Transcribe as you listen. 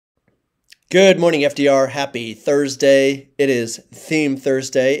Good morning, FDR. Happy Thursday. It is Theme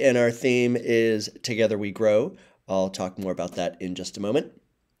Thursday, and our theme is Together We Grow. I'll talk more about that in just a moment.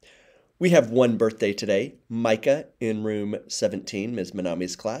 We have one birthday today, Micah in room 17, Ms.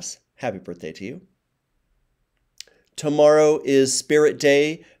 Manami's class. Happy birthday to you. Tomorrow is Spirit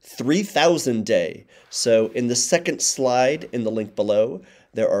Day, 3000 Day. So in the second slide in the link below,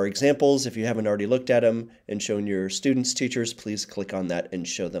 there are examples. If you haven't already looked at them and shown your students, teachers, please click on that and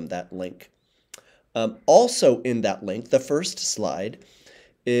show them that link. Also in that link, the first slide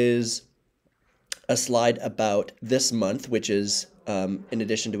is a slide about this month, which is, in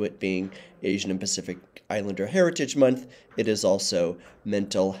addition to it being Asian and Pacific Islander Heritage Month, it is also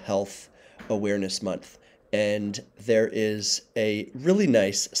Mental Health Awareness Month. And there is a really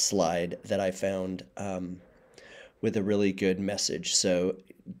nice slide that I found with a really good message. So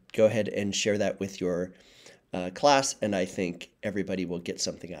go ahead and share that with your class, and I think everybody will get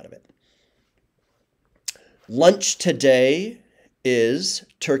something out of it. Lunch today is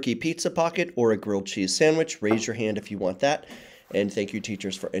turkey pizza pocket or a grilled cheese sandwich. Raise your hand if you want that. And thank you,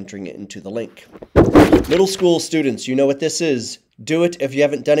 teachers, for entering it into the link. Middle school students, you know what this is. Do it if you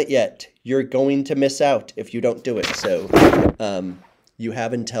haven't done it yet. You're going to miss out if you don't do it. So you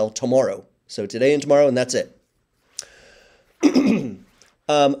have until tomorrow. So today and tomorrow, and that's it.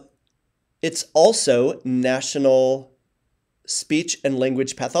 It's also National Speech and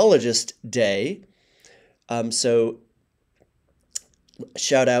Language Pathologist Day. So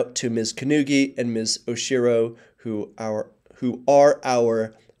shout out to Ms. Kanugi and Ms. Oshiro, who are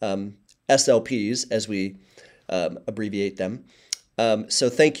our SLPs, as we abbreviate them. So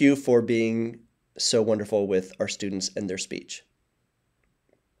thank you for being so wonderful with our students and their speech.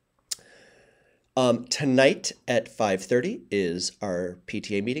 Tonight at 5:30 is our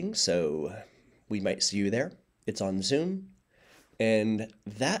PTA meeting, so we might see you there. It's on Zoom. And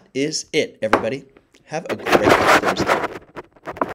that is it, everybody. Have a great Thursday.